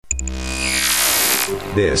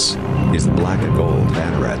This is the Black and Gold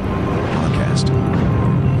Banneret podcast.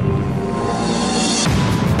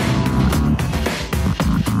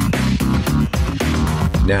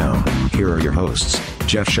 Now, here are your hosts,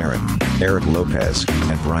 Jeff Sharon, Eric Lopez,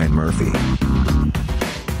 and Brian Murphy.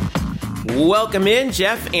 Welcome in,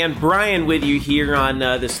 Jeff and Brian with you here on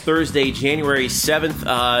this Thursday, January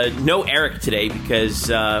 7th. No Eric today because,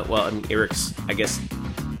 Eric's, I guguess,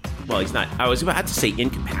 well, he's not, I was about to say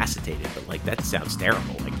incapacitated, but, that sounds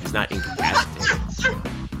terrible. He's not incapacitated.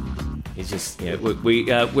 He's just,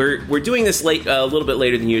 we're doing this late, a little bit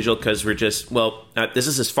later than usual because we're just, this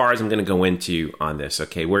is as far as I'm going to go into on this,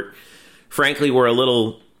 okay? We're a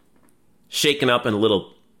little shaken up and a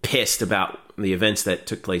little pissed about the events that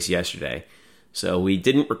took place yesterday. So we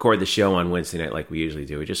didn't record the show on Wednesday night like we usually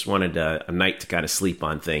do. We just wanted a night to kind of sleep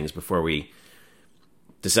on things before we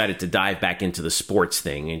decided to dive back into the sports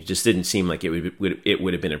thing. It just didn't seem like it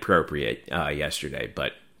would have been appropriate yesterday,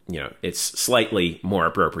 but it's slightly more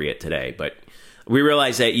appropriate today. But we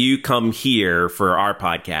realize that you come here for our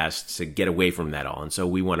podcast to get away from that all, and so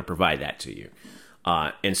we want to provide that to you,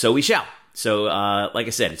 and so we shall. So, like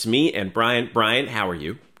I said, it's me and Brian. Brian, how are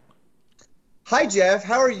you? Hi, Jeff.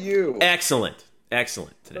 How are you? Excellent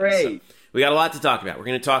today. Great. So we got a lot to talk about. We're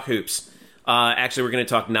going to talk hoops. Actually, we're going to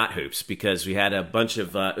talk not hoops because we had a bunch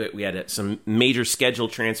of some major schedule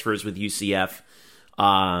transfers with UCF,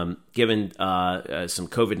 given some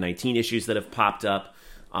COVID-19 issues that have popped up,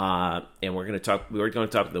 and we're going to talk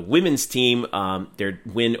about the women's team, their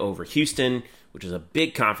win over Houston, which is a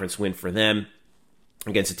big conference win for them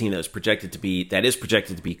against a team that is projected to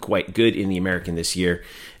be quite good in the American this year.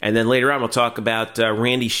 And then later on, we'll talk about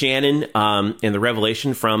Randy Shannon and the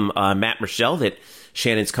revelation from Matt Michelle that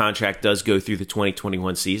Shannon's contract does go through the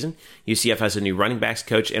 2021 season. UCF has a new running backs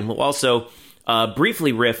coach, and we'll also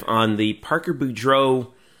briefly riff on the Parker Boudreaux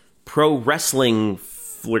pro wrestling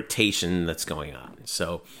flirtation that's going on.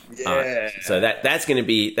 So, that's going to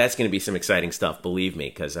be some exciting stuff. Believe me,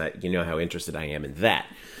 because you know how interested I am in that.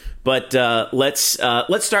 But let's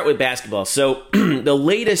start with basketball. So the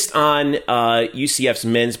latest on UCF's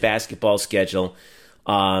men's basketball schedule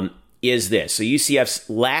is this. So UCF's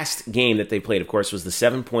last game that they played, of course, was the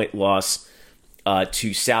 7-point loss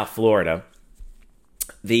to South Florida.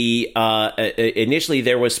 Initially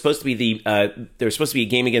there was supposed to be a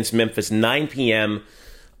game against Memphis 9 p.m.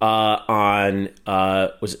 on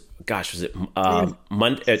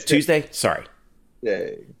Monday, Tuesday? Sorry.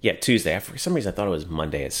 Yeah, Tuesday. For some reason, I thought it was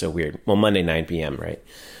Monday. It's so weird. Well, Monday, 9 p.m., right?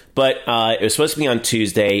 But it was supposed to be on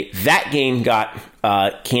Tuesday. That game got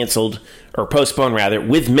canceled, or postponed, rather,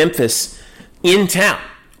 with Memphis in town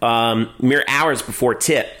mere hours before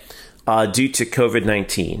tip due to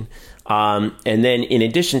COVID-19. And then in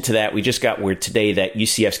addition to that, we just got word today that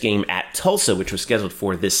UCF's game at Tulsa, which was scheduled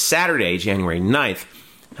for this Saturday, January 9th,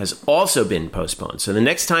 has also been postponed. So the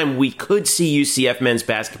next time we could see UCF men's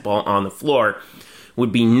basketball on the floor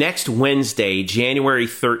would be next Wednesday, January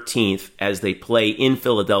 13th, as they play in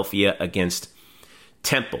Philadelphia against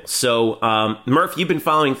Temple. So, Murph, you've been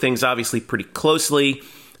following things obviously pretty closely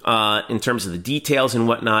in terms of the details and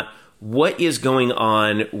whatnot. What is going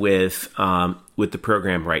on with the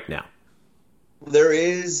program right now? There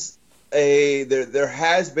has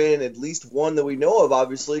been at least one that we know of,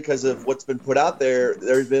 obviously, because of what's been put out there.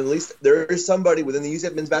 There is somebody within the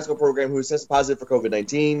UCF men's basketball program who has tested positive for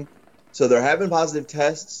COVID-19. So there have been positive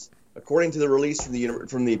tests, according to the release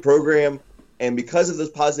from the program. And because of those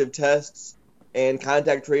positive tests and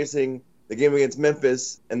contact tracing, the game against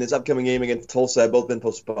Memphis and this upcoming game against Tulsa have both been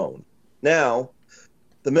postponed. Now,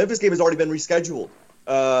 the Memphis game has already been rescheduled.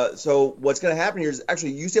 So what's going to happen here is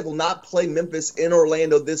actually UCF will not play Memphis in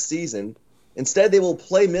Orlando this season. Instead, they will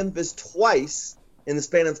play Memphis twice in the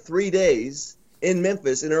span of 3 days in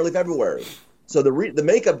Memphis in early February. So the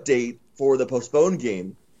makeup date for the postponed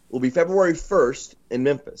game will be February 1st in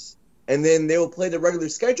Memphis. And then they will play the regular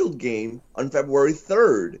scheduled game on February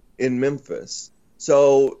 3rd in Memphis.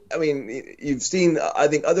 So, I mean, you've seen, I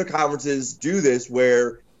think, other conferences do this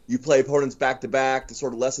where you play opponents back-to-back to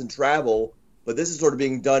sort of lessen travel. But this is sort of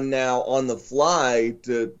being done now on the fly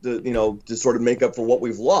to sort of make up for what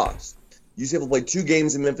we've lost. UCF will play 2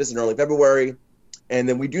 games in Memphis in early February, and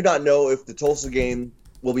then we do not know if the Tulsa game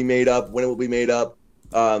will be made up, when it will be made up.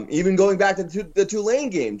 Even going back to the Tulane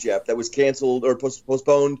game, Jeff, that was canceled or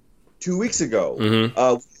postponed 2 weeks ago.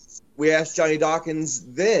 Mm-hmm. We asked Johnny Dawkins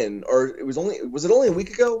then, or was it only a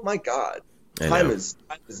week ago? My God, time is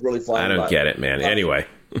really flying by. I don't get it, man. Anyway.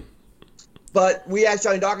 But we asked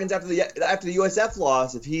Johnny Dawkins after the USF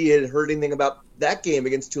loss if he had heard anything about that game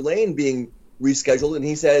against Tulane being rescheduled, and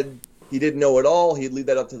he said he didn't know at all. He'd leave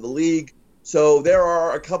that up to the league. So there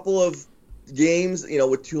are a couple of games,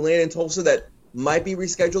 with Tulane and Tulsa that might be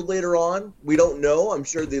rescheduled later on. We don't know. I'm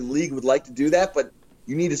sure the league would like to do that, but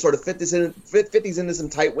you need to sort of fit these into some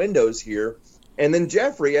tight windows here. And then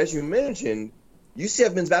Jeffrey, as you mentioned,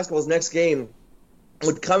 UCF men's basketball's next game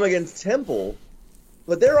would come against Temple,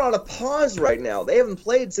 but they're on a pause right now. They haven't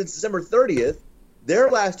played since December 30th. Their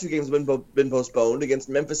last 2 games have been postponed against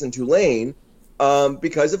Memphis and Tulane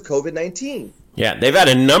because of COVID-19. Yeah, they've had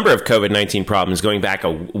a number of COVID-19 problems going back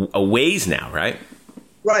a ways now, right?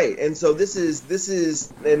 Right, and so this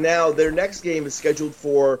is, and now their next game is scheduled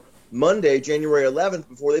for Monday, January 11th,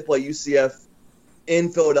 before they play UCF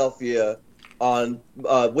in Philadelphia on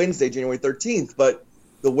Wednesday, January 13th. But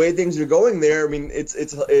the way things are going there,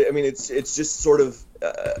 it's just sort of,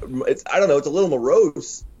 I don't know, it's a little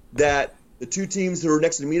morose that the 2 teams who are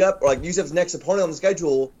next to meet up, or like UCF's next opponent on the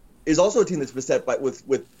schedule, is also a team that's beset with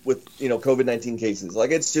COVID-19 cases.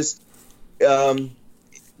 Like, it's just,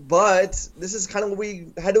 but this is kind of what we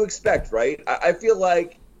had to expect, right? I feel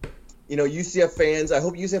like, UCF fans, I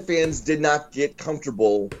hope UCF fans did not get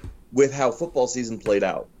comfortable with how football season played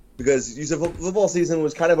out, because UCF football season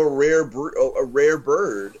was kind of a rare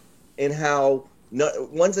bird in how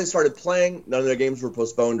once they started playing, none of their games were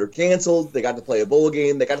postponed or canceled. They got to play a bowl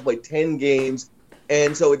game. They got to play 10 games.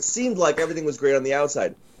 And so it seemed like everything was great on the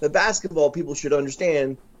outside. The basketball, people should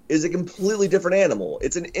understand, is a completely different animal.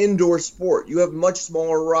 It's an indoor sport. You have much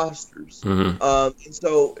smaller rosters. Mm-hmm. And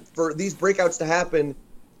so for these breakouts to happen,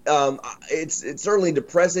 it's certainly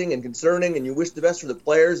depressing and concerning, and you wish the best for the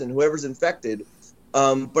players and whoever's infected.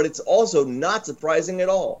 But it's also not surprising at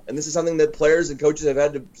all. And this is something that players and coaches have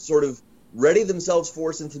had to sort of ready themselves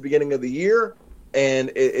for since the beginning of the year.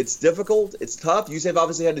 And it's difficult. It's tough. UCF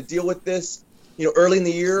obviously had to deal with this, early in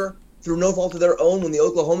the year through no fault of their own when the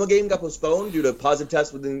Oklahoma game got postponed due to positive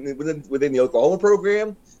tests within the Oklahoma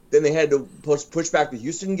program. Then they had to push back the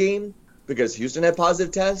Houston game because Houston had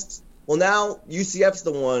positive tests. Well, now UCF's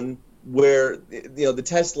the one where, the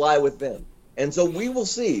tests lie with them. And so we will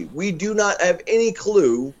see. We do not have any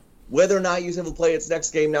clue whether or not UCF will play its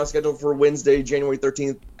next game, now scheduled for Wednesday, January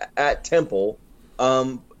 13th at Temple.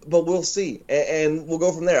 But we'll see. And we'll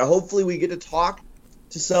go from there. Hopefully we get to talk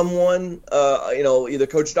to someone, either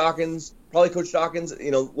Coach Dawkins,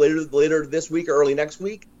 later this week or early next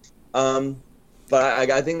week. But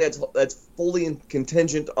I think that's fully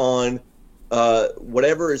contingent on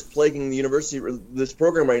whatever is plaguing the university, this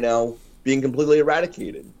program right now, being completely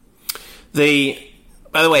eradicated.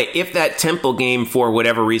 By the way, if that Temple game, for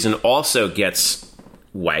whatever reason, also gets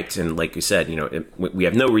wiped, and like you said, we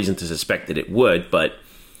have no reason to suspect that it would, but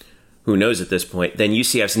who knows at this point, then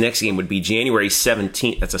UCF's next game would be January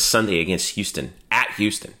 17th. That's a Sunday against Houston, at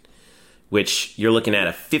Houston, which you're looking at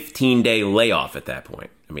a 15-day layoff at that point.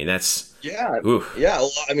 That's... Yeah. Oof. Yeah.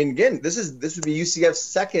 Again, this would be UCF's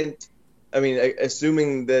second,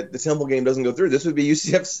 assuming that the Temple game doesn't go through, this would be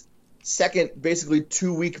UCF's second, basically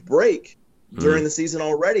 2-week break during the season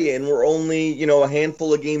already, and we're only, a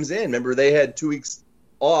handful of games in. Remember, they had 2 weeks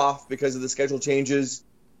off because of the schedule changes,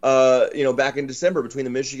 back in December between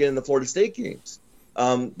the Michigan and the Florida State games.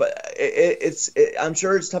 But I'm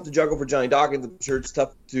sure it's tough to juggle for Johnny Dawkins. I'm sure it's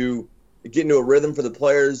tough to get into a rhythm for the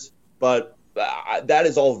players, but that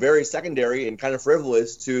is all very secondary and kind of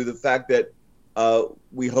frivolous to the fact that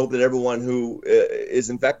we hope that everyone who is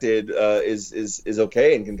infected is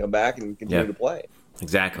okay and can come back and continue to play.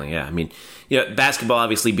 Exactly. Yeah. Basketball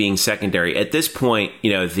obviously being secondary at this point.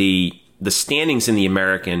 The standings in the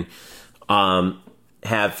American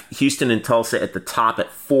have Houston and Tulsa at the top at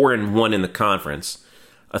 4-1 in the conference.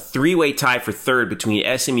 A 3-way tie for third between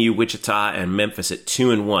SMU, Wichita, and Memphis at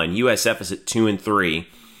 2-1. USF is at 2-3,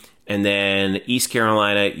 and then East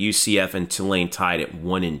Carolina, UCF, and Tulane tied at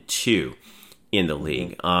 1-2 in the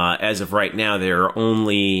league. As of right now, there are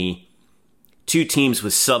only 2 teams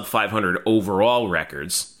with sub 500 overall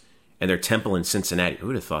records, and they're Temple and Cincinnati. Who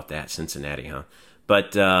would have thought that? Cincinnati, huh?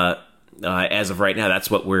 But as of right now, that's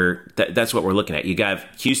what we're looking at. You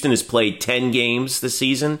got Houston has played 10 games this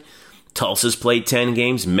season. Tulsa's played 10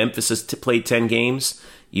 games. Memphis has played 10 games.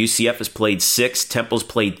 UCF has played 6. Temple's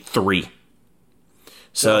played 3.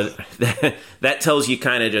 So that tells you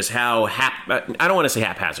kind of just how I don't want to say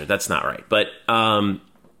haphazard. That's not right, but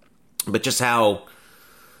just how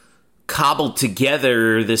cobbled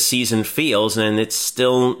together this season feels, and it's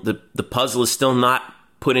still the puzzle is still not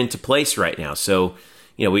put into place right now. So,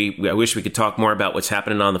 I wish we could talk more about what's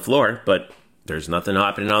happening on the floor, but there's nothing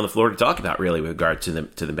happening on the floor to talk about really with regard to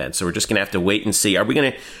the bench. So we're just gonna have to wait and see. Are we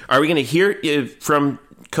gonna hear from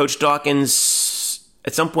Coach Dawkins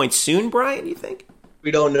at some point soon, Brian? Do you think?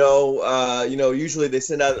 We don't know. Usually they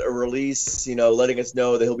send out a release, letting us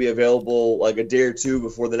know that he'll be available like a day or two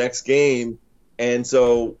before the next game. And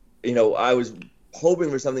so, I was hoping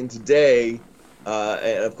for something today,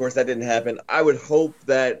 and of course that didn't happen. I would hope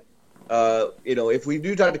that, if we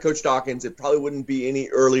do talk to Coach Dawkins, it probably wouldn't be any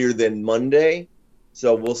earlier than Monday.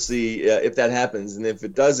 So we'll see if that happens, and if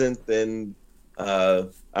it doesn't, then I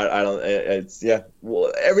don't. It's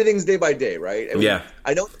Well, everything's day by day, right?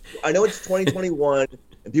 I know it's 2021,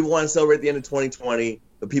 and people want to celebrate the end of 2020,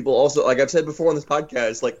 but people also, like I've said before on this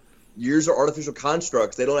podcast, like years are artificial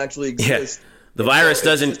constructs; they don't actually exist. Yeah. The virus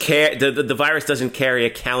doesn't care. The virus doesn't carry a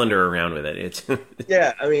calendar around with it. It's I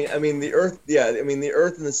mean the Earth. The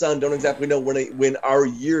Earth and the Sun don't exactly know when our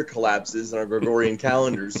year collapses in our Gregorian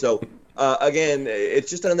calendars. So again, it's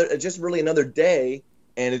just really another day,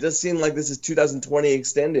 and it does seem like this is 2020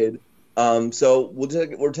 extended. So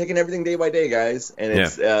we're taking everything day by day, guys, and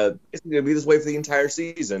it's going to be this way for the entire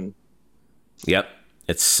season. Yep,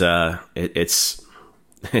 it's.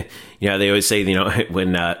 They always say,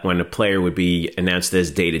 when a player would be announced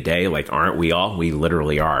as day to day, like, aren't we all? We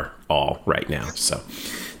literally are all right now. So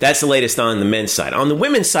that's the latest on the men's side. On the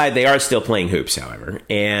women's side, they are still playing hoops, however.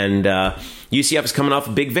 And UCF is coming off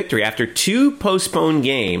a big victory after 2 postponed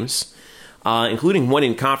games, including one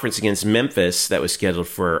in conference against Memphis that was scheduled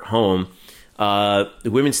for home. The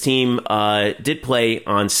women's team did play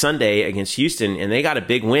on Sunday against Houston, and they got a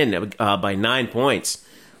big win by 9 points.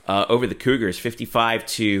 Over the Cougars,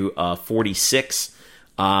 55-46.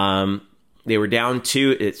 They were down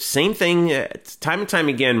 2. Same thing, time and time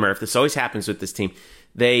again, Murph. This always happens with this team.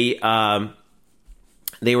 They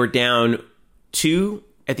were down 2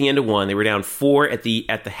 at the end of 1. They were down 4 at the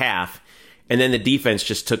half, and then the defense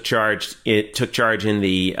just took charge. It took charge in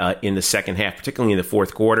the second half, particularly in the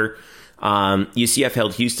fourth quarter. UCF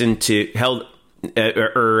held Houston to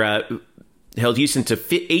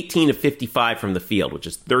 18 of 55 from the field, which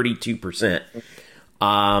is 32%,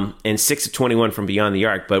 and 6 of 21 from beyond the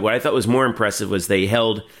arc. But what I thought was more impressive was they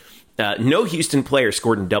held no Houston player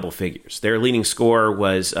scored in double figures. Their leading scorer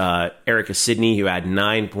was Erica Sidney, who had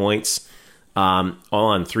 9 points, all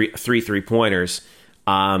on three three-pointers.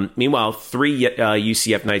 Meanwhile, 3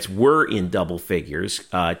 UCF Knights were in double figures.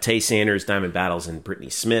 Tay Sanders, Diamond Battles, and Brittany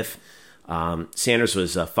Smith. Sanders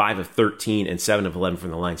was 5 of 13 and 7 of 11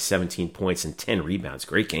 from the line, 17 points and 10 rebounds.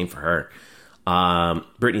 Great game for her.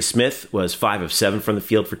 Brittany Smith was 5 of 7 from the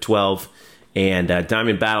field for 12. And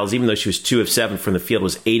Diamond Battles, even though she was 2 of 7 from the field,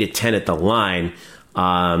 was 8 of 10 at the line.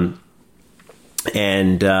 And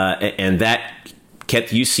that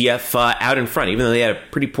kept UCF out in front, even though they had a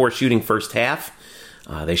pretty poor shooting first half.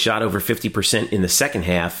 They shot over 50% in the second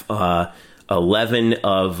half. 11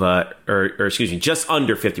 of, just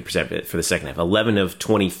under 50% for the second half. 11 of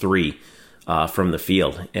 23 from the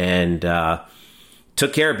field, and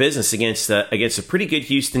took care of business against a pretty good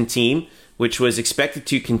Houston team, which was expected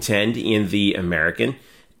to contend in the American.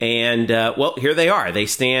 And here they are. They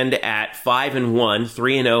stand at 5-1,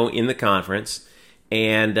 3-0 in the conference,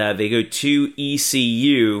 and they go to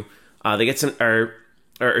ECU. They get some,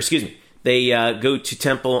 They go to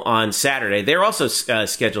Temple on Saturday. They're also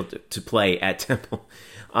scheduled to play at Temple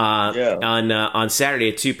on Saturday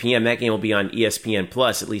at 2 p.m. That game will be on ESPN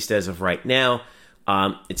Plus, at least as of right now.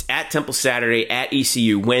 It's at Temple Saturday, at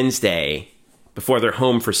ECU Wednesday, before they're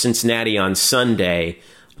home for Cincinnati on Sunday,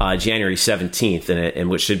 January 17th, and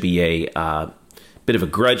which should be a bit of a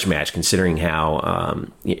grudge match, considering how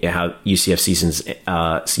UCF's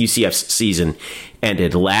season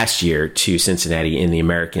ended last year to Cincinnati in the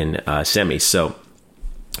American semis. So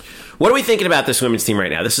what are we thinking about this women's team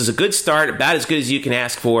right now? This is a good start, about as good as you can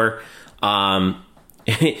ask for.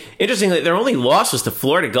 Interestingly, their only loss was to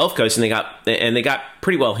Florida Gulf Coast, and they got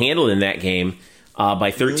pretty well handled in that game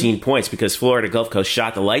by 13 points, because Florida Gulf Coast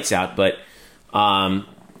shot the lights out. But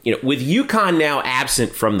with UConn now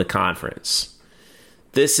absent from the conference,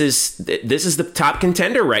 this is the top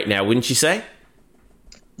contender right now, wouldn't you say?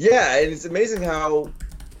 Yeah, and it's amazing how,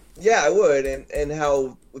 I would, and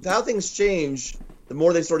how with how things change, the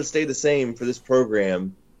more they sort of stay the same for this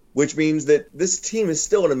program, which means that this team is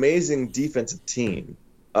still an amazing defensive team.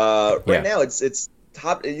 Right now, it's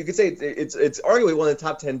top. You could say it's arguably one of the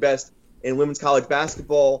top 10 best in women's college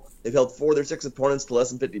basketball. They've held 4 of their 6 opponents to less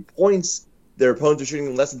than 50 points. Their opponents are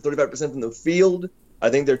shooting less than 35% from the field. I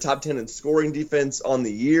think they're top 10 in scoring defense on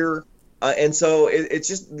the year, and so it's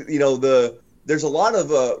just there's a lot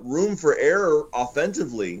of room for error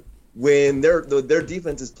offensively when their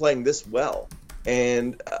defense is playing this well.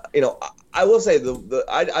 And I will say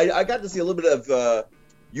I got to see a little bit of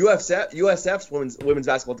USF's women's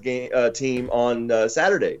basketball team on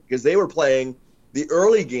Saturday, because they were playing the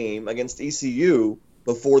early game against ECU,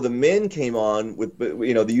 before the men came on with the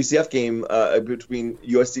UCF game between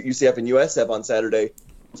UCF and USF on Saturday.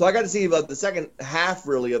 So I got to see about the second half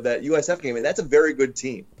really of that USF game, and that's a very good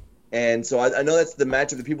team. And so I know that's the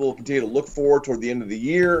matchup that people will continue to look for toward the end of the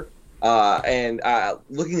year. And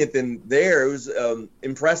looking at them there, it was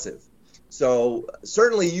impressive. So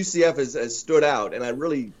certainly UCF has stood out, and I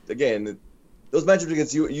really, again, those matchups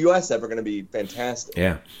against USF are going to be fantastic.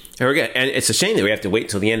 Yeah, and we're good. And it's a shame that we have to wait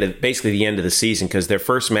till the end of the season, because their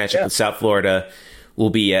first matchup with South Florida will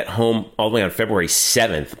be at home all the way on February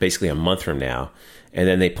 7th, basically a month from now, and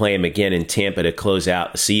then they play them again in Tampa to close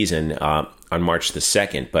out the season on March the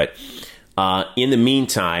 2nd. But in the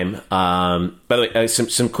meantime, by the way,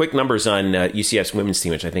 some quick numbers on UCF's women's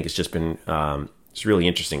team, which I think has just been it's really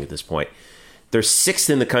interesting at this point. They're 6th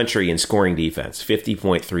in the country in scoring defense,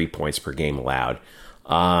 50.3 points per game allowed.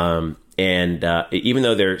 And even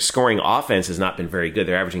though their scoring offense has not been very good,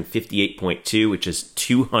 they're averaging 58.2, which is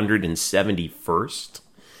 271st.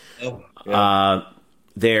 Oh, yeah.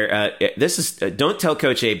 This is don't tell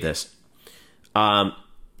Coach Abe this.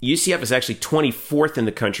 UCF is actually 24th in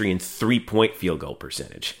the country in 3-point field goal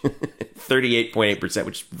percentage, 38.8%,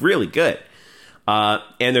 which is really good.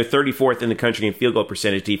 And they're 34th in the country in field goal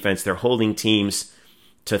percentage defense. They're holding teams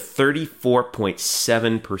to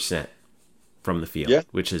 34.7% from the field,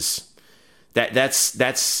 which is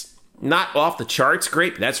that's not off the charts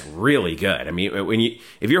great, but that's really good. I mean,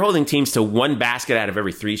 if you're holding teams to one basket out of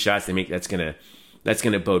every 3 shots they make, that's gonna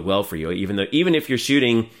bode well for you. Even if you're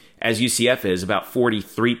shooting, as UCF is, about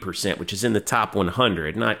 43%, which is in the top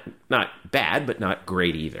 100, not bad, but not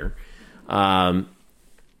great either.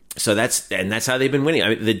 So that's how they've been winning. I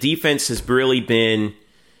mean, the defense has really been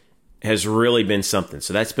something.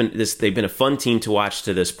 So that's been this. They've been a fun team to watch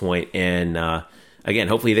to this point. And again,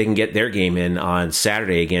 hopefully they can get their game in on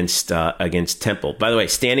Saturday against Temple. By the way,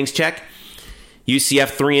 standings check: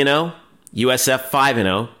 UCF 3-0, USF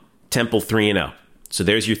 5-0, Temple 3-0. So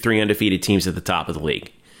there's your 3 undefeated teams at the top of the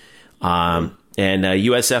league. And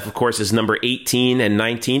USF, of course, is number 18 and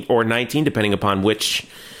 19, or 19, depending upon which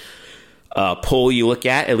poll you look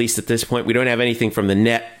at least at this point. We don't have anything from the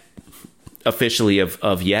net officially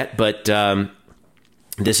of yet, but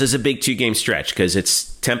this is a big 2-game stretch, because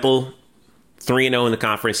it's Temple 3-0 in the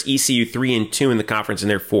conference, ECU 3-2 in the conference, and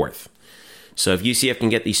they're 4th. So if UCF can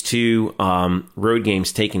get these 2 road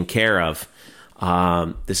games taken care of,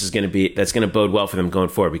 that's going to bode well for them going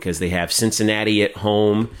forward, because they have Cincinnati at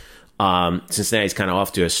home. Cincinnati's kind of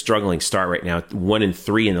off to a struggling start right now,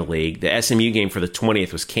 1-3 in the league. The SMU game for the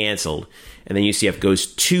 20th was canceled, and then UCF goes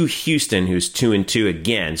to Houston, who's 2-2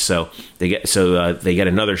 again. So they get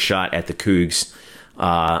another shot at the Cougs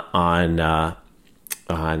on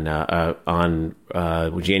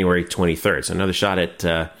January 23rd. So another shot at.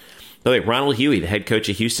 By the way, Ronald Huey, the head coach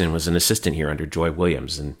of Houston, was an assistant here under Joy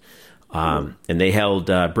Williams, and they held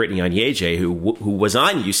Brittany Onyeje, who was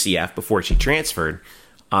on UCF before she transferred.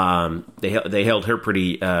 They held her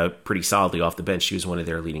pretty solidly off the bench. She was one of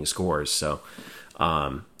their leading scorers. So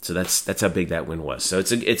that's how big that win was. So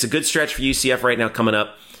it's a good stretch for UCF right now coming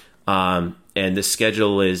up. And the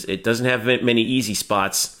schedule it doesn't have many easy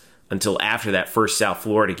spots until after that first South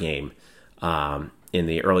Florida game in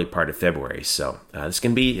the early part of February. So it's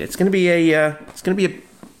gonna be a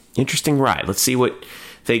interesting ride. Let's see what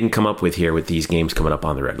they can come up with here with these games coming up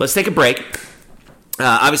on the road. Let's take a break.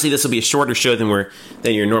 Obviously, this will be a shorter show than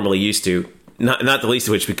you're normally used to. Not the least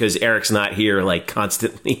of which because Eric's not here, like,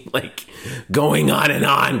 constantly, like, going on and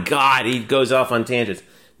on. God, he goes off on tangents.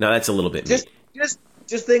 No, that's a little bit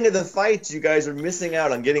just think of the fights you guys are missing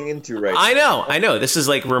out on getting into right now. I know. This is,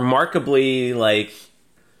 like, remarkably, like,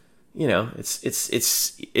 you know,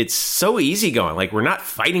 it's so easy going. Like, we're not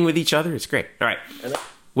fighting with each other. It's great. All right.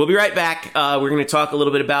 We'll be right back. We're going to talk a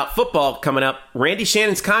little bit about football coming up. Randy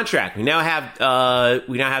Shannon's contract. We now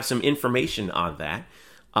have some information on that.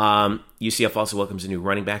 UCF also welcomes a new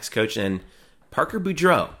running backs coach, and Parker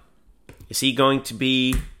Boudreaux. Is he going to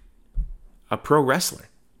be a pro wrestler?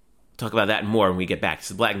 Talk about that and more when we get back. It's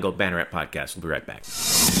the Black and Gold Banneret podcast. We'll be right back.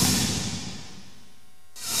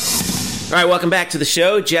 All right, welcome back to the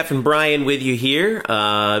show. Jeff and Brian with you here.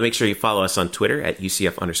 Make sure you follow us on Twitter at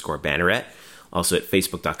UCF_Banneret. Also at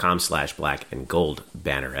Facebook.com/Black and Gold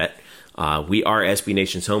Banneret. We are SB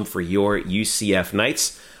Nation's home for your UCF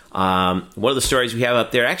Knights. One of the stories we have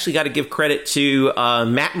up there, actually got to give credit to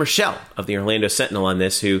Matt Murschel of the Orlando Sentinel on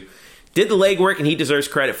this, who did the legwork, and he deserves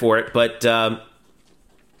credit for it. But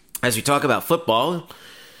as we talk about football,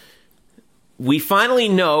 we finally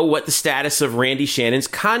know what the status of Randy Shannon's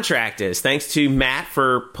contract is. Thanks to Matt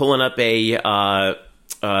for pulling up a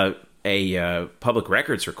public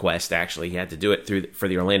records request. Actually, he had to do it for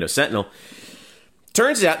the Orlando Sentinel.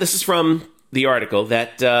 Turns out, this is from the article,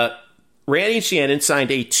 that Randy Shannon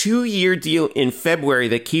signed a 2-year deal in February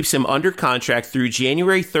that keeps him under contract through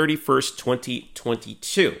January 31st,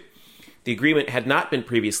 2022. The agreement had not been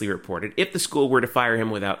previously reported. If the school were to fire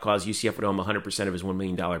him without cause, UCF would owe him 100% of his $1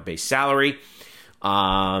 million base salary.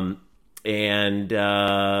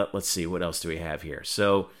 Let's see, what else do we have here?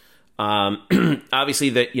 So,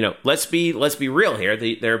 obviously, let's be real here.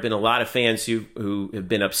 There have been a lot of fans who have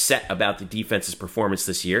been upset about the defense's performance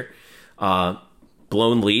this year.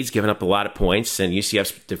 Blown leads, giving up a lot of points, and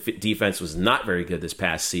UCF's defense was not very good this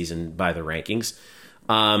past season by the rankings.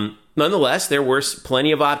 Nonetheless, there were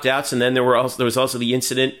plenty of opt-outs, and then there was also the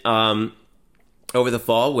incident over the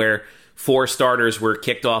fall where 4 starters were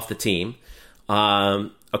kicked off the team.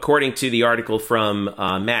 According to the article from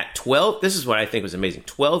Matt, this is what I think was amazing.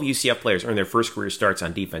 12 UCF players earned their first career starts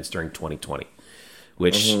on defense during 2020,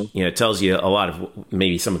 which tells you a lot of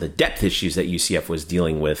maybe some of the depth issues that UCF was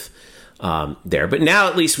dealing with there. But now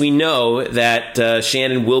at least we know that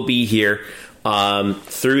Shannon will be here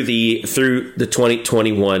through the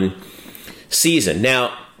 2021 season.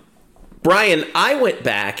 Now, Brian, I went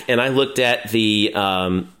back and I looked at the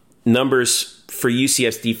numbers for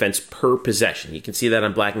UCF's defense per possession. You can see that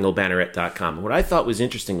on blackandgoldbanneret.com. And what I thought was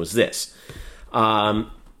interesting was this. UCF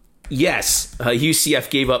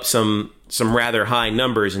gave up some rather high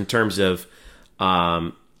numbers in terms of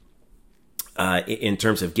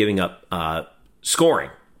giving up scoring,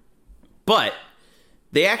 but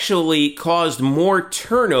they actually caused more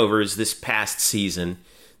turnovers this past season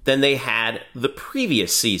than they had the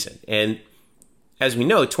previous season. And as we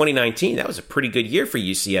know, 2019, that was a pretty good year for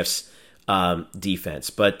UCF's defense.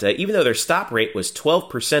 But even though their stop rate was 12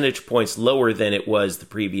 percentage points lower than it was the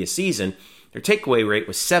previous season, their takeaway rate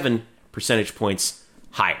was 7 percentage points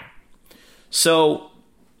higher. So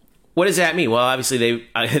what does that mean? Well, obviously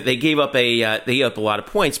they gave up a lot of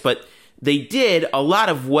points, but they did a lot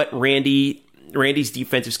of what Randy's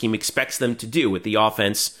defensive scheme expects them to do with the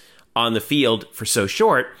offense on the field for so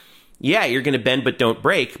short. Yeah, you're going to bend but don't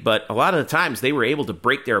break, but a lot of the times they were able to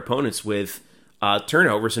break their opponents with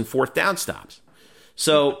turnovers and 4th down stops.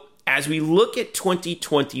 So as we look at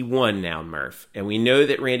 2021 now, Murph, and we know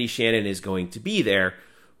that Randy Shannon is going to be there,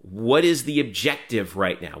 what is the objective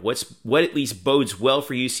right now? What at least bodes well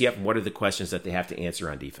for UCF, and what are the questions that they have to answer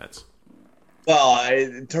on defense? Well,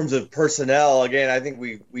 in terms of personnel, again, I think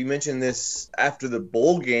we mentioned this after the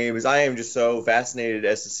bowl game, as I am just so fascinated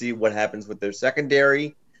as to see what happens with their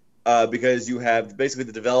secondary, because you have basically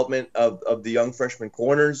the development of the young freshman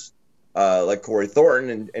corners, like Corey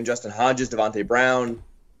Thornton and Justin Hodges, Devontae Brown,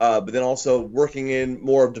 but then also working in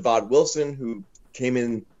more of Devon Wilson, who came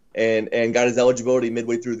in and got his eligibility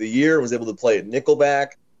midway through the year, was able to play at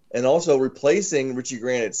nickelback, and also replacing Richie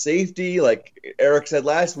Grant at safety. Like Eric said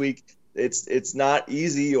last week, it's not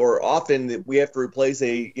easy or often that we have to replace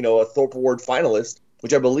a Thorpe Award finalist,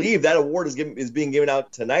 which I believe that award is being given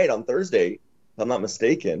out tonight on Thursday, if I'm not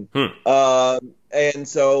mistaken. And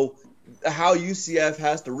so how UCF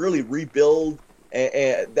has to really rebuild,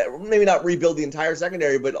 and that maybe not rebuild the entire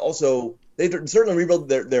secondary, but also they certainly rebuild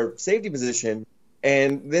their safety position,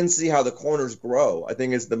 and then see how the corners grow, I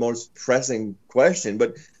think is the most pressing question.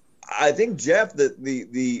 But I think, Jeff, that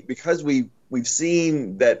the because we've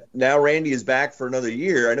seen that now Randy is back for another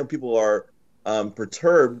year. I know people are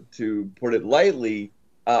perturbed, to put it lightly.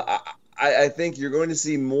 I think you're going to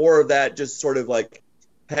see more of that, just sort of like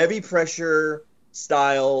heavy pressure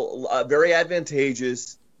style, very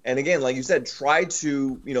advantageous. And again, like you said, try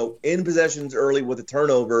to, end possessions early with a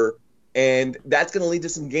turnover, and that's going to lead to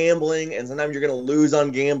some gambling, and sometimes you're going to lose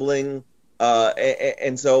on gambling.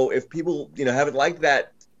 And so if people, haven't liked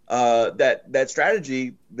that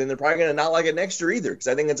strategy, then they're probably going to not like it next year either, because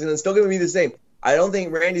I think it's still going to be the same. I don't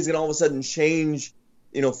think Randy's going to all of a sudden change,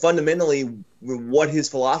 fundamentally what his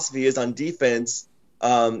philosophy is on defense,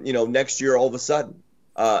 next year all of a sudden.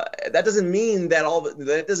 That doesn't mean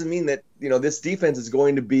that this defense is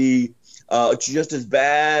going to be just as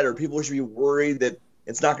bad, or people should be worried that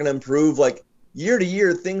it's not going to improve. Like year to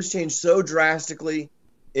year, things change so drastically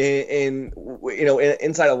inside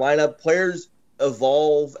a lineup. Players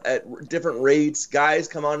evolve at different rates. Guys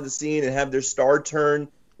come onto the scene and have their star turn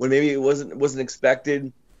when maybe it wasn't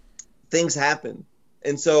expected. Things happen,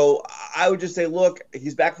 and so I would just say, look,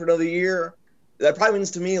 he's back for another year. That probably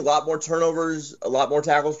means to me a lot more turnovers, a lot more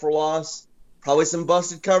tackles for loss, probably some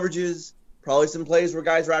busted coverages, probably some plays where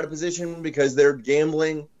guys are out of position because they're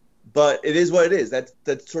gambling. But it is what it is.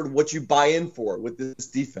 That's sort of what you buy in for with this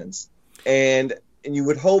defense. And you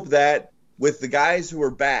would hope that with the guys who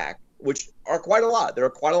are back, which are quite a lot, there are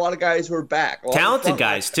quite a lot of guys who are back. Talented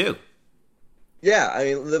guys, too. Yeah, I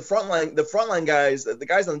mean the frontline guys, the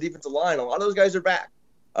guys on the defensive line, a lot of those guys are back.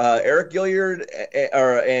 Eric Gilliard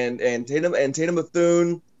and Tatum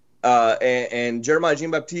Bethune and Jeremiah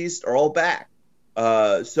Jean-Baptiste are all back.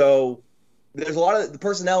 So there's a lot of the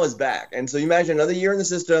personnel is back, and so you imagine another year in the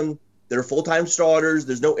system. They're full-time starters.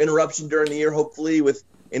 There's no interruption during the year, hopefully, with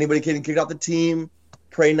anybody getting kicked off the team.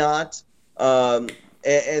 Pray not. And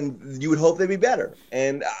you would hope they'd be better.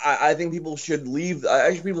 And I think people should leave.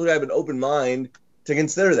 Actually, people should have an open mind to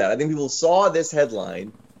consider that. I think people saw this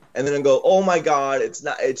headline and then go, "Oh my God, it's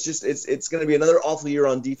not. It's just it's going to be another awful year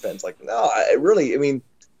on defense." Like, no, I mean,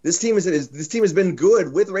 this team has been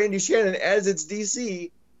good with Randy Shannon as its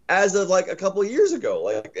DC as of like a couple of years ago.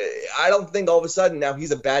 Like, I don't think all of a sudden now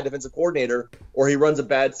he's a bad defensive coordinator or he runs a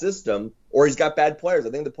bad system or he's got bad players. I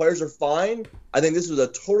think the players are fine. I think this was a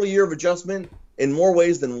total year of adjustment in more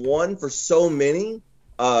ways than one for so many.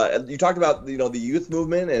 You talked about the youth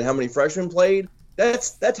movement and how many freshmen played.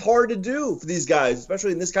 That's hard to do for these guys,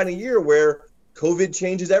 especially in this kind of year where COVID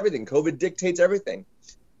changes everything. COVID dictates everything.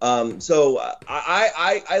 So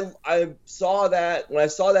I saw that when I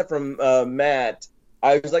saw that from Matt.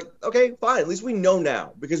 I was like, okay, fine. At least we know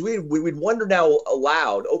now, because we'd wonder now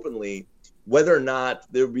aloud, openly, whether or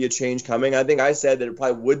not there would be a change coming. I think I said that it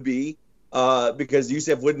probably would be, because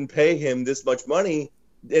UCF wouldn't pay him this much money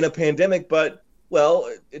in a pandemic. But,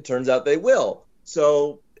 well, it turns out they will.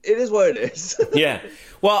 So it is what it is. Yeah.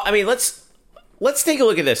 Well, I mean, let's take a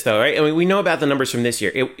look at this, though, right? I mean, we know about the numbers from this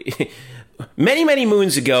year. Many, many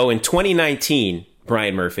moons ago in 2019,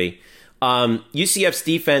 Brian Murphy, UCF's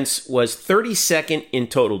defense was 32nd in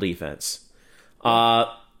total defense,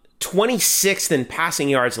 26th in passing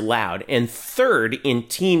yards allowed, and 3rd in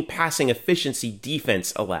team passing efficiency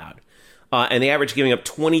defense allowed. And they averaged giving up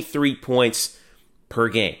 23 points per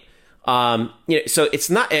game. So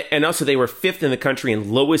it's not, and also they were 5th in the country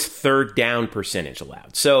in lowest third down percentage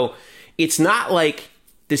allowed. So it's not like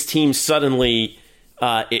this team suddenly,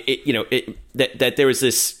 that there was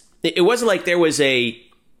this. It wasn't like there was a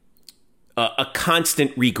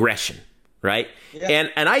constant regression, right? Yeah.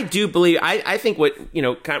 And I do believe I think what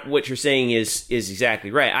what you're saying is exactly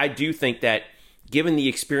right. I do think that given the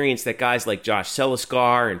experience that guys like Josh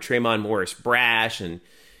Seliscar and Tremont Morris Brash and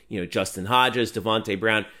Justin Hodges, Devontae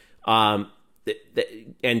Brown, and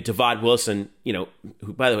Devad Wilson,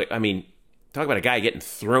 who, by the way, I mean, talk about a guy getting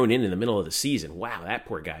thrown in the middle of the season. Wow, that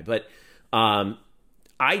poor guy. But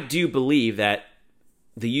I do believe that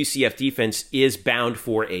the UCF defense is bound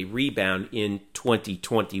for a rebound in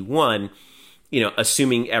 2021,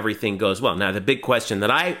 assuming everything goes well. Now, the big question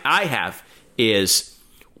that I have is,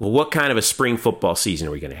 well, what kind of a spring football season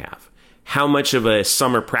are we going to have? How much of a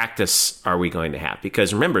summer practice are we going to have?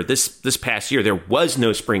 Because remember, this past year, there was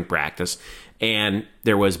no spring practice, and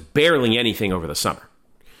there was barely anything over the summer.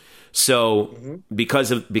 So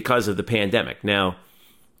because of the pandemic. Now,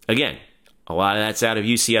 again, a lot of that's out of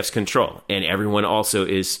UCF's control, and everyone also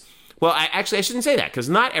is. Well, I shouldn't say that, because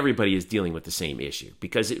not everybody is dealing with the same issue,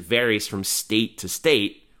 because it varies from state to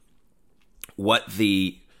state what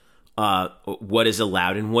is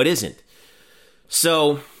allowed and what isn't.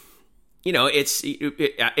 So,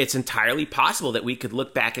 it's entirely possible that we could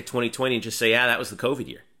look back at 2020 and just say, yeah, that was the COVID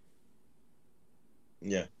year.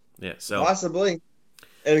 Yeah. So possibly.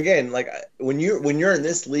 And again, like when you're in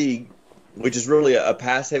this league, which is really a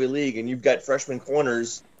pass-heavy league, and you've got freshman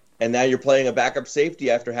corners, and now you're playing a backup safety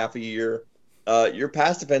after half a year, your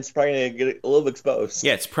pass defense is probably going to get a little exposed.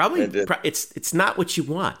 Yeah, it's probably it's not what you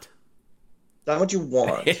want. Not what you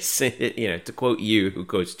want. It's to quote you, who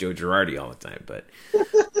quotes Joe Girardi all the time, but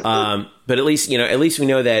at least we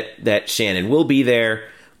know that Shannon will be there.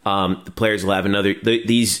 The players will have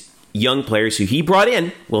these young players who he brought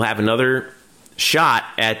in will have another shot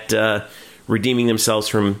at redeeming themselves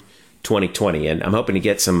from 2020, and I'm hoping to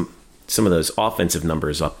get some of those offensive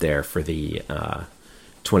numbers up there for the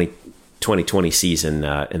 2020 season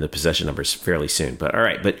in the possession numbers fairly soon. But all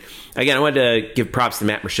right, but again, I wanted to give props to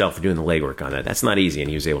Matt Michelle for doing the legwork on that. That's not easy, and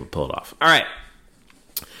he was able to pull it off. All right,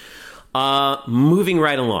 moving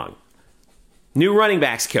right along. New running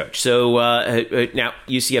backs coach. So now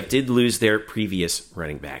UCF did lose their previous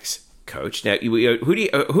running backs coach. Now, who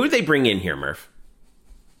did they bring in here, Murph?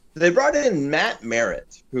 They brought in Matt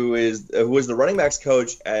Merritt, who was the running backs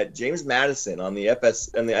coach at James Madison on the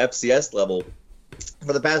FCS level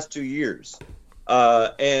for the past 2 years.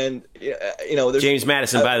 And James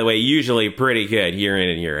Madison, by the way, usually pretty good year in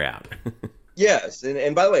and year out. Yes,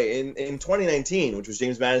 and by the way, in 2019, which was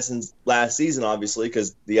James Madison's last season, obviously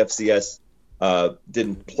because the FCS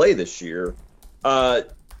didn't play this year, the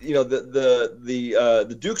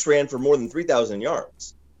Dukes ran for more than 3,000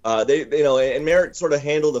 yards. And Merritt sort of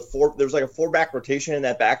handled there was like a 4-back rotation in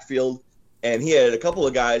that backfield, and he had a couple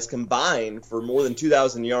of guys combined for more than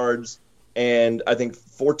 2,000 yards and I think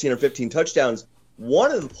 14 or 15 touchdowns.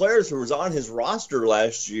 One of the players who was on his roster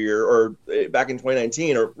last year, or back in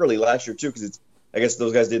 2019, or really last year too, because I guess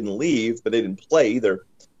those guys didn't leave, but they didn't play either.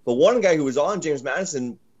 But one guy who was on James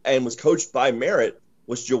Madison and was coached by Merritt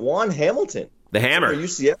was Jawan Hamilton. The Hammer.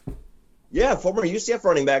 Former UCF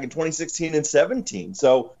running back in 2016 and 17.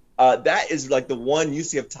 So that is like the one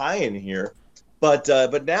UCF tie-in here. But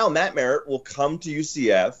now Matt Merritt will come to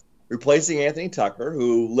UCF, replacing Anthony Tucker,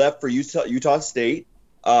 who left for Utah State,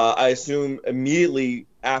 I assume immediately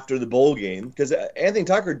after the bowl game, because Anthony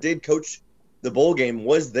Tucker did coach the bowl game,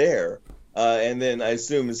 was there. And then I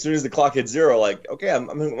assume as soon as the clock hit 0, like, okay, I'm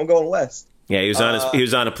going west. Yeah, he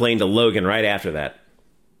was on a plane to Logan right after that.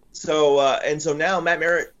 So now Matt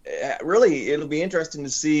Merritt, really, it'll be interesting to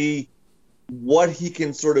see what he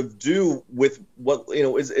can sort of do with what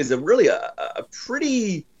is really a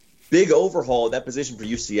pretty big overhaul of that position for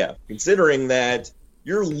UCF, considering that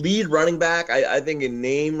your lead running back, I think in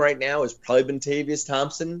name right now, has probably been Tavius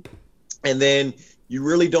Thompson, and then you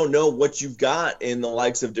really don't know what you've got in the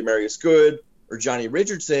likes of Demarius Good or Johnny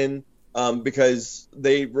Richardson, because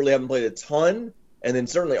they really haven't played a ton. And then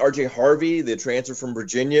certainly R.J. Harvey, the transfer from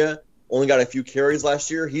Virginia, only got a few carries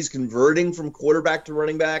last year. He's converting from quarterback to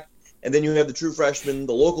running back. And then you have the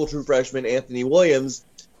local true freshman, Anthony Williams,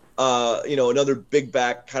 another big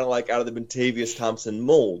back, kind of like out of the Tavius Thompson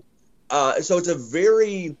mold. So it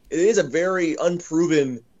is a very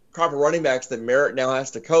unproven crop of running backs that Merritt now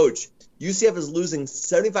has to coach. UCF is losing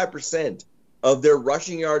 75% of their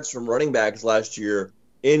rushing yards from running backs last year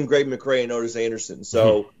in Greg McCray and Otis Anderson.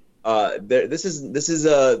 So this is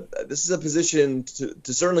a position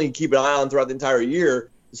to certainly keep an eye on throughout the entire year,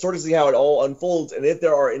 to sort of see how it all unfolds, and if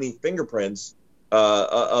there are any fingerprints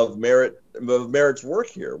of Merritt's work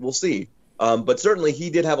here. We'll see. But certainly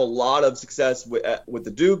he did have a lot of success with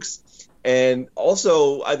the Dukes. And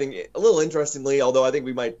also, I think a little interestingly, although I think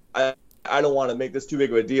I don't want to make this too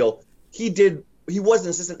big of a deal, he was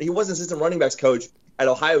an assistant running backs coach at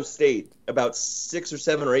Ohio State about 6 or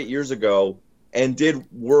 7 or 8 years ago, and did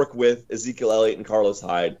work with Ezekiel Elliott and Carlos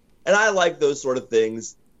Hyde. And I like those sort of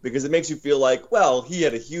things because it makes you feel like, well, he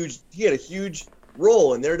had a huge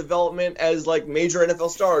role in their development as like major NFL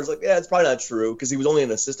stars. Like, yeah, it's probably not true because he was only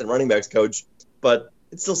an assistant running backs coach, but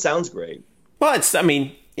it still sounds great. Well,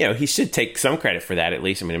 he should take some credit for that at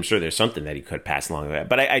least. I'm sure there's something that he could pass along with that.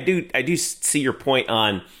 But I do see your point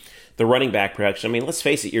on the running back production. Let's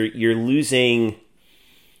face it, you're losing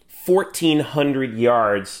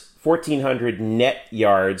 1,400 net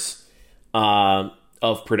yards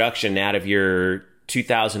of production out of your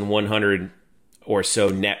 2,100 or so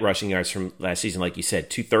net rushing yards from last season. Like you said,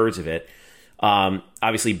 2/3 of it.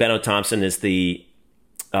 Obviously, Benno Thompson is the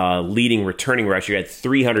leading returning rusher at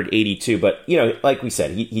 382. But, like we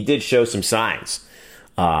said, he did show some signs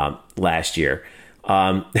last year.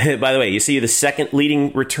 By the way, you see who the second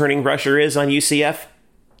leading returning rusher is on UCF?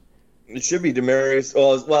 It should be Demarius.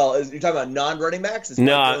 Well, you're talking about non-running backs?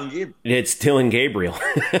 It's Dillon Gabriel.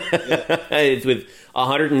 It's with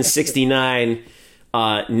 169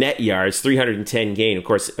 net yards, 310 gain. Of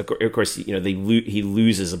course, he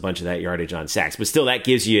loses a bunch of that yardage on sacks, but still, that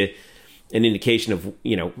gives you an indication of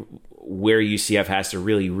where UCF has to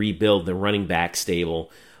really rebuild the running back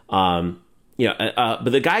stable. But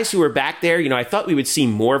the guys who are back there, I thought we would see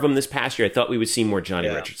more of them this past year. I thought we would see more Johnny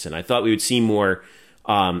Richardson. I thought we would see more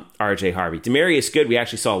R.J. Harvey. Demarius Good, we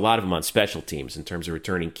actually saw a lot of him on special teams in terms of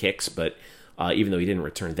returning kicks, but even though he didn't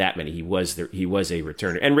return that many, he was a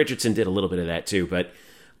returner. And Richardson did a little bit of that too, but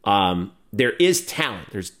there is talent.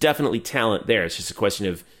 There's definitely talent there. It's just a question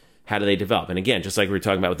of how do they develop. And again, just like we were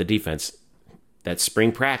talking about with the defense, that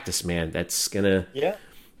spring practice, man, that's gonna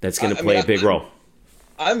play a big role.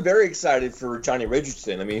 I'm very excited for Johnny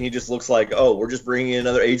Richardson. He just looks like, we're just bringing in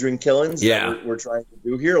another Adrian Killins. Yeah, we're trying to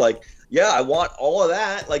do here. Like, yeah, I want all of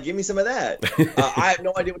that. Like, give me some of that. I have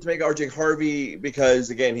no idea what to make of R.J. Harvey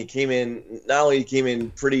because, again, he came in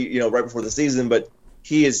pretty, right before the season, but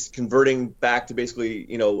he is converting back to basically,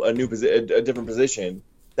 a different position.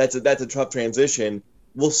 That's a tough transition.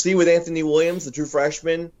 We'll see with Anthony Williams, the true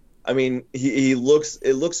freshman. It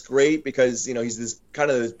looks great because, he's this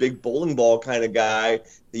big bowling ball kind of guy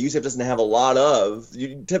that UCF doesn't have a lot of.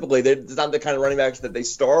 Typically, it's not the kind of running backs that they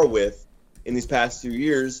star with in these past 2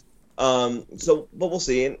 years. But we'll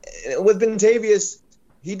see. And with Bentavious,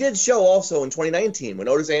 he did show also in 2019 when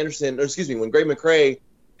when Greg McCray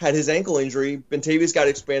had his ankle injury. Bentavious got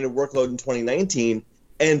expanded workload in 2019,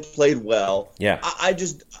 and played well. Yeah.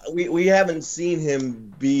 We haven't seen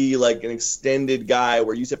him be like an extended guy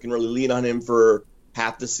where UCF can really lean on him for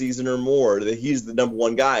half the season or more, that he's the number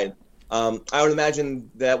one guy. I would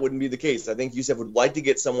imagine that wouldn't be the case. I think UCF would like to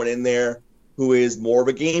get someone in there who is more of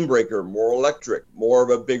a game breaker, more electric, more of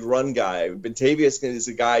a big run guy. Bentavious is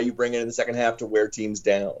a guy you bring in the second half to wear teams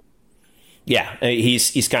down. Yeah,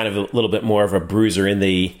 he's kind of a little bit more of a bruiser in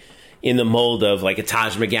the mold of like a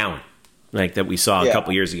Taj McGowan, like that we saw a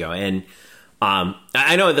couple years ago. And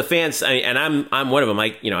I know the fans, and I'm one of them.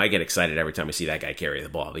 I get excited every time I see that guy carry the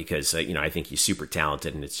ball because I think he's super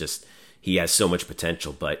talented, and it's just he has so much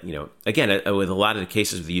potential. But again, with a lot of the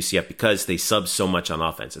cases with the UCF, because they sub so much on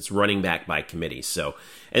offense, it's running back by committee. So,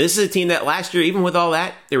 and this is a team that last year, even with all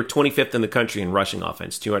that, they were 25th in the country in rushing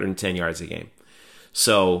offense, 210 yards a game.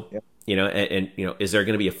 So, is there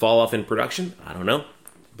going to be a fall off in production? I don't know.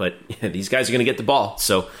 But these guys are going to get the ball,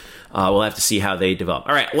 so we'll have to see how they develop.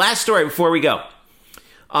 All right, last story before we go.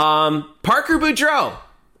 Parker Boudreaux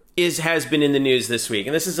has been in the news this week,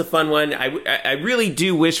 and this is a fun one. I really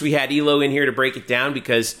do wish we had Elo in here to break it down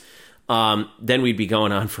because then we'd be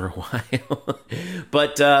going on for a while.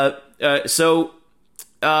 But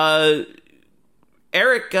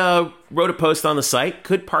Eric wrote a post on the site.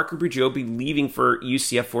 Could Parker Boudreaux be leaving for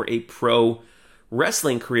UCF for a pro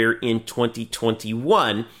wrestling career in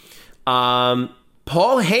 2021? Paul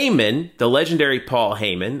Heyman, the legendary Paul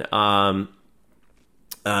Heyman,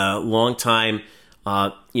 longtime,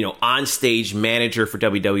 on-stage manager for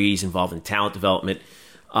WWE, he's involved in talent development,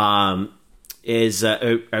 is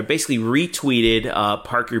basically retweeted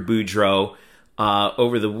Parker Boudreaux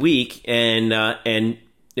over the week, and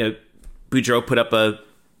Boudreaux put up a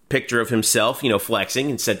picture of himself, flexing,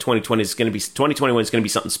 and said 2021 is going to be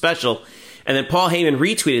something special. And then Paul Heyman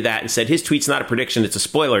retweeted that and said, his tweet's not a prediction, it's a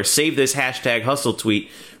spoiler. Save this hashtag hustle tweet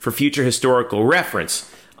for future historical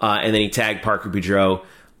reference. And then he tagged Parker Boudreaux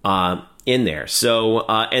in there. So,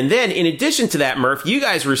 and then in addition to that, Murph, you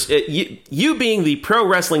guys were, you being the pro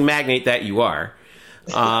wrestling magnate that you are,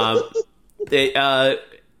 they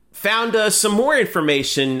found some more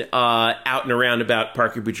information out and around about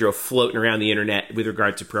Parker Boudreaux floating around the internet with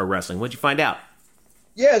regard to pro wrestling. What'd you find out?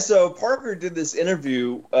 Yeah, so Parker did this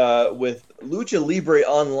interview with Lucha Libre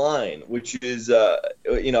Online, which is,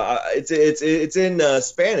 it's in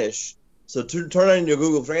Spanish. So turn on your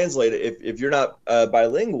Google Translate if you're not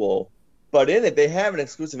bilingual. But in it, they have an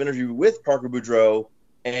exclusive interview with Parker Boudreaux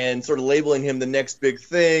and sort of labeling him the next big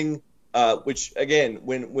thing. Which again,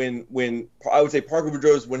 when I would say Parker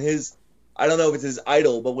Boudreaux's I don't know if it's his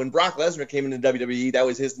idol, but when Brock Lesnar came into WWE, that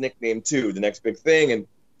was his nickname too, the next big thing. And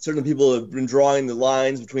certain people have been drawing the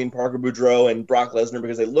lines between Parker Boudreaux and Brock Lesnar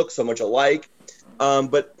because they look so much alike.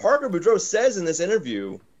 But Parker Boudreaux says in this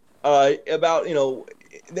interview about,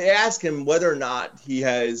 they ask him whether or not he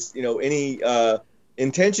has, any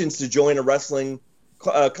intentions to join a wrestling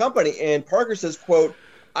company. And Parker says, quote,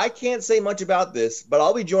 "I can't say much about this, but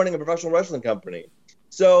I'll be joining a professional wrestling company."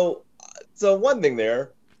 So one thing there,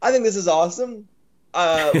 I think this is awesome.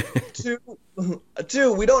 Two,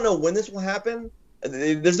 we don't know when this will happen.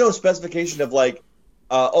 There's no specification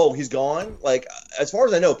of he's gone. Like, as far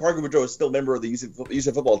as I know, Parker Boudreaux is still a member of the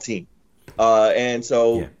UCF football team. And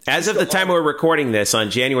so, as of the time we're recording this on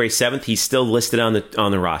January 7th, he's still listed on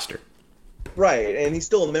the roster. Right, and he's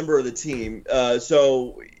still a member of the team.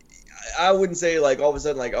 So I wouldn't say all of a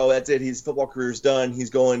sudden that's it. His football career's done. He's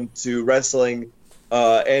going to wrestling.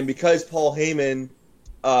 And because Paul Heyman,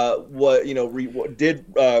 did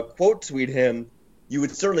quote tweet him, you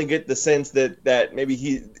would certainly get the sense that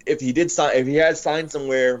maybe if he has signed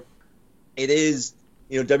somewhere, it is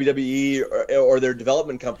WWE or their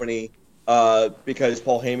development company, because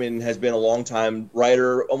Paul Heyman has been a longtime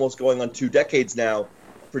writer, almost going on 2 decades now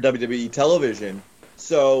for WWE television.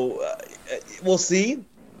 So we'll see.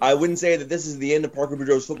 I wouldn't say that this is the end of Parker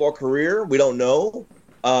Boudreaux's football career. We don't know,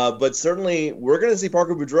 but certainly we're going to see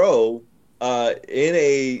Parker Boudreaux in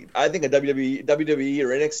a WWE or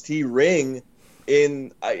NXT ring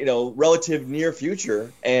in relative near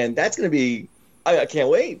future, and that's going to be I can't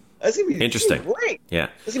wait. That's going to be interesting. Great. Yeah,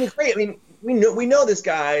 it's going to be great. I mean, we know this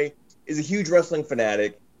guy is a huge wrestling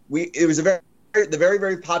fanatic. It was the very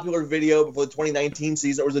very popular video before the 2019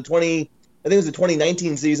 season. It was the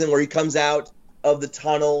 2019 season where he comes out of the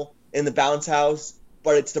tunnel in the bounce house,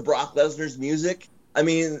 but it's to Brock Lesnar's music. I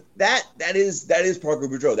mean, that is Parker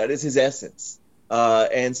Boudreaux. That is his essence.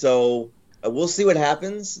 And so we'll see what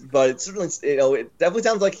happens, but it certainly it definitely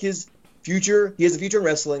sounds like his future. He has a future in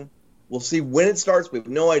wrestling. We'll see when it starts. We have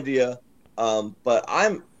no idea. But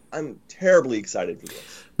I'm terribly excited for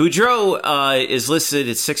this. Boudreaux is listed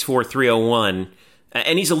at 6'4", 301,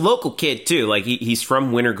 And he's a local kid, too. Like, he's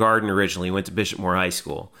from Winter Garden originally. He went to Bishop Moore High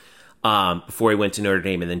School before he went to Notre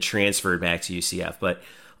Dame and then transferred back to UCF. But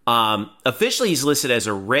officially, he's listed as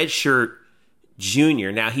a redshirt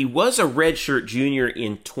junior. Now, he was a redshirt junior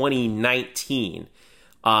in 2019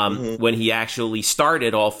 when he actually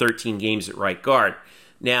started all 13 games at right guard.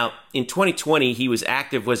 Now, in 2020, he was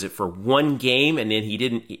active, was it for one game, and then he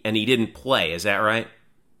didn't play. Is that right?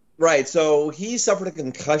 Right. So he suffered a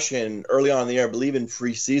concussion early on in the year, I believe in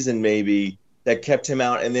preseason maybe, that kept him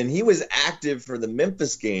out. And then he was active for the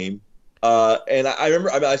Memphis game. And I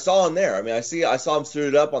remember, I saw him there. I saw him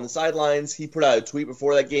suited up on the sidelines. He put out a tweet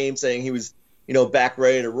before that game saying he was, back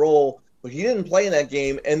ready to roll. But he didn't play in that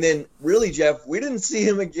game. And then really, Jeff, we didn't see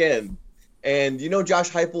him again. And Josh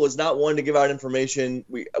Heupel is not one to give out information.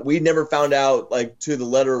 We never found out, like, to the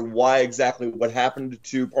letter why exactly what happened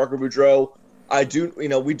to Parker Boudreaux.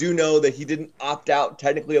 We do know that he didn't opt out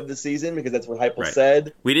technically of the season because that's what Heupel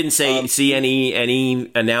said. We didn't see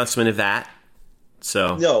any announcement of that.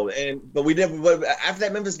 So no, but we did. But after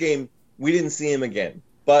that Memphis game, we didn't see him again.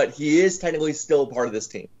 But he is technically still part of this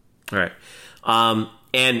team. All right.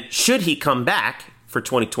 And should he come back for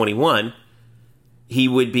 2021? He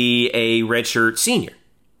would be a redshirt senior,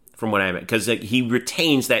 from what I meant, because he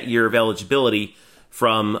retains that year of eligibility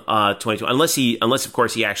from 2020, unless of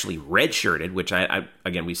course he actually redshirted, which I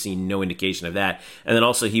again we've seen no indication of that, and then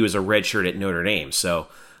also he was a redshirt at Notre Dame. So,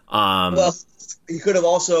 well, he could have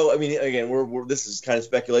also. I mean, again, this is kind of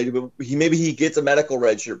speculative, but maybe he gets a medical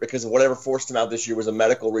redshirt because of whatever forced him out this year was a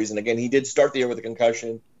medical reason. Again, he did start the year with a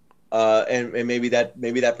concussion. And maybe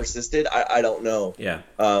that persisted. I don't know. Yeah.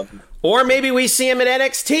 Or maybe we see him at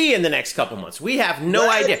NXT in the next couple months. We have no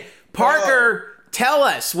idea. Parker, tell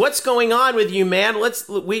us what's going on with you, man.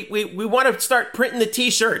 We want to start printing the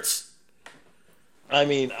T-shirts. I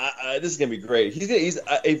mean, this is gonna be great.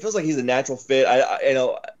 It feels like he's a natural fit.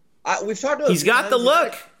 We've talked about. He's got the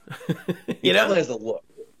look. He definitely has the look.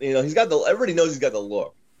 He's got the. Everybody knows he's got the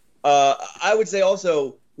look. I would say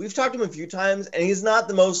also. We've talked to him a few times, and he's not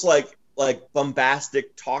the most like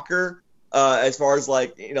bombastic talker as far as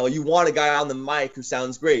you want a guy on the mic who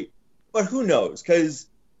sounds great. But who knows? Because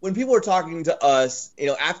when people are talking to us,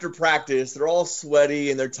 after practice, they're all sweaty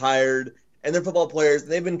and they're tired, and they're football players,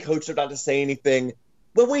 and they've been coached up not to say anything.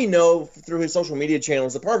 But we know through his social media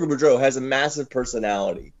channels that Parker Boudreaux has a massive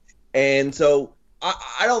personality. And so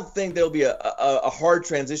I don't think there'll be a hard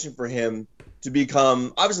transition for him to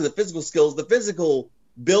become – obviously the physical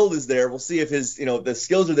build is there. We'll see if his, the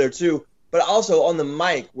skills are there too. But also on the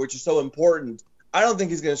mic, which is so important, I don't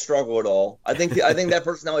think he's going to struggle at all. I think that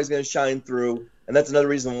personality is going to shine through, and that's another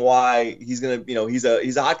reason why he's going to, he's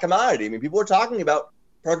a hot commodity. I mean, people are talking about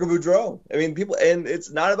Parker Boudreaux. I mean, and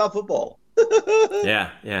it's not about football.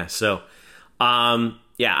 Yeah. So,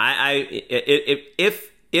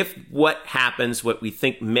 if what happens, what we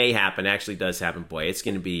think may happen, actually does happen, boy, it's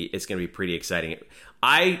going to be pretty exciting.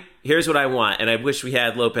 Here's what I want, and I wish we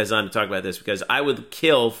had Lopez on to talk about this, because I would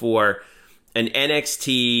kill for an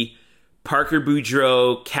NXT Parker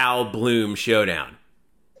Boudreaux Cal Bloom showdown.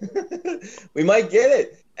 We might get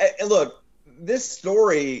it. And look, this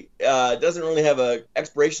story doesn't really have an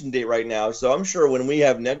expiration date right now, so I'm sure when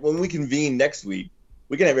we convene next week,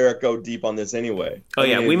 we can have Eric go deep on this anyway. Oh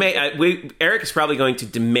yeah, we may. Eric is probably going to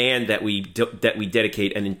demand that we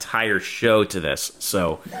dedicate an entire show to this.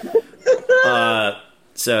 So.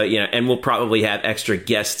 And we'll probably have extra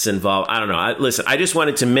guests involved. I don't know. Listen, I just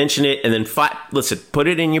wanted to mention it, and then put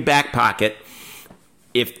it in your back pocket.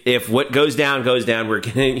 If what goes down, we're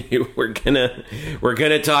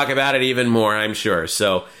gonna talk about it even more, I'm sure.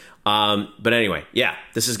 So, but anyway, yeah,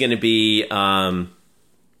 this is going to be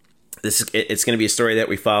it's going to be a story that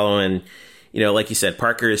we follow, and like you said,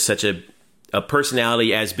 Parker is such a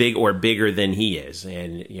personality as big or bigger than he is,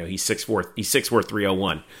 and he's 6'4",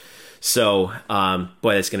 301. So,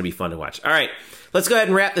 boy, that's going to be fun to watch. All right, let's go ahead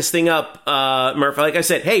and wrap this thing up, Murph. Like I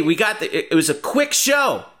said, hey, it was a quick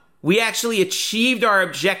show. We actually achieved our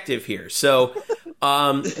objective here. So,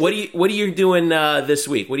 what are you doing this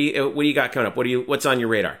week? What do you got coming up? What's on your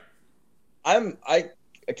radar? I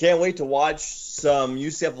can't wait to watch some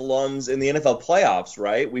UCF alums in the NFL playoffs.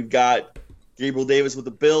 Right, we've got Gabriel Davis with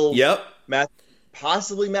the Bills. Yep.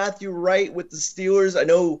 Possibly Matthew Wright with the Steelers. I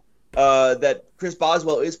know that Chris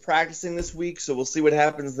Boswell is practicing this week, so we'll see what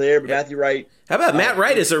happens there. But Matthew Wright. How about Matt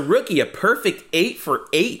Wright as a rookie? A perfect 8 for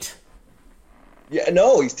 8. Yeah,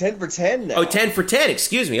 no, he's 10 for 10 now. Oh, 10 for 10.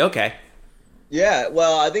 Excuse me. Okay. Yeah,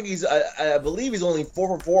 well, I think I believe he's only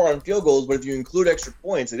 4 for 4 on field goals, but if you include extra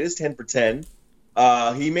points, it is 10 for 10.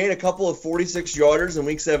 He made a couple of 46-yarders in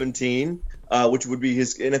Week 17, which would be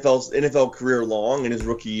his NFL career long in his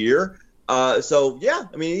rookie year. So yeah,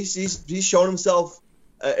 I mean, he's shown himself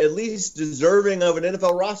at least deserving of an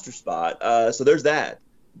NFL roster spot. So there's that.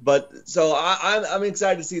 But so I'm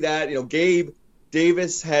excited to see that. You know, Gabe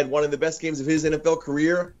Davis had one of the best games of his NFL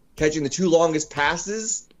career, catching the 2 longest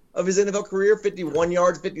passes of his NFL career, 51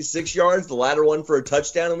 yards, 56 yards, the latter one for a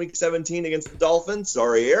touchdown in Week 17 against the Dolphins.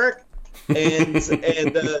 Sorry, Eric.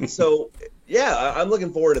 And so yeah, I'm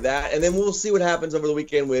looking forward to that. And then we'll see what happens over the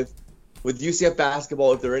weekend with UCF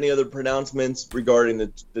basketball, if there are any other pronouncements regarding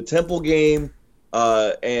the Temple game.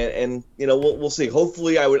 And you know, we'll see.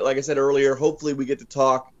 Hopefully, like I said earlier, hopefully we get to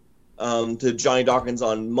talk to Johnny Dawkins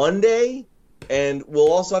on Monday, and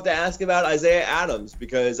we'll also have to ask about Isaiah Adams,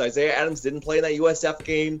 because Isaiah Adams didn't play in that USF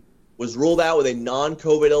game, was ruled out with a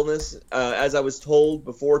non-COVID illness, as I was told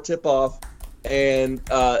before tip-off. And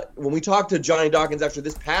when we talked to Johnny Dawkins after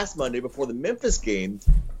this past Monday before the Memphis game,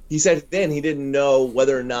 he said then he didn't know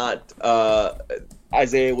whether or not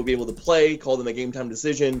Isaiah would be able to play, called him a game-time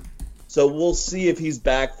decision. So we'll see if he's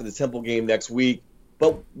back for the Temple game next week,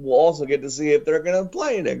 but we'll also get to see if they're going to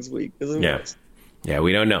play next week. Yeah,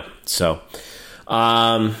 we don't know. So,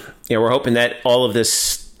 we're hoping that all of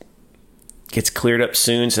this gets cleared up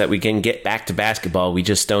soon so that we can get back to basketball. We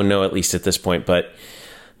just don't know, at least at this point. But,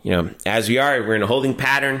 you know, as we're in a holding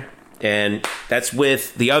pattern, and that's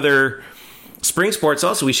with the other spring sports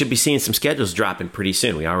also. We should be seeing some schedules dropping pretty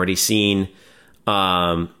soon. We've already seen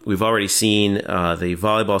the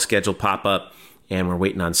volleyball schedule pop up, and we're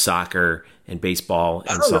waiting on soccer and baseball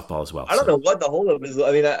and softball as well. I don't know what the holdup is.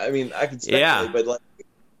 I mean, I could speculate, but like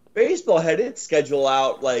baseball had its schedule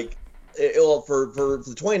out like for the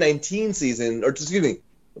 2019 season, or excuse me,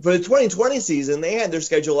 for the 2020 season, they had their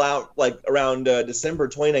schedule out like around December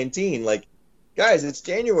 2019. Like, guys, it's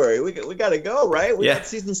January. We got to go, right? We got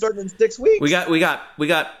season starting in 6 weeks. We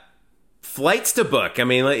got flights to book. I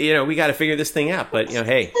mean, you know, we got to figure this thing out. But, you know,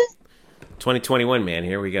 hey, 2021, man,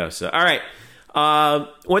 here we go. So, all right.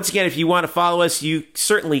 Once again, if you want to follow us, you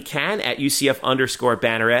certainly can at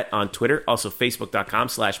UCF_Banneret on Twitter. Also,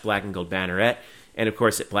 Facebook.com/blackandgoldbanneret. And, of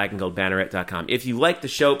course, at blackandgoldbanneret.com. If you like the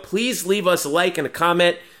show, please leave us a like and a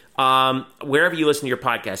comment wherever you listen to your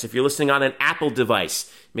podcast. If you're listening on an Apple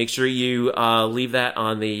device, make sure you leave that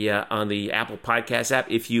on the Apple Podcast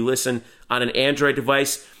app. If you listen on an Android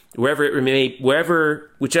device, whichever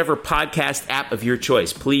podcast app of your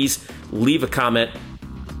choice, please leave a comment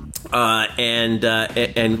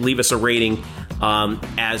and leave us a rating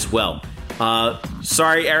as well.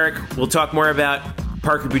 Sorry, Eric. We'll talk more about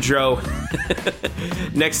Parker Boudreaux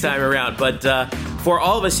next time around. But for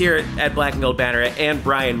all of us here at Black and Gold Banneret and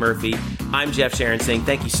Brian Murphy, I'm Jeff Sharon saying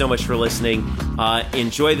thank you so much for listening.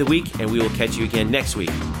 Enjoy the week, and we will catch you again next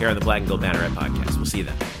week here on the Black and Gold Banneret podcast. We'll see you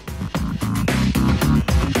then.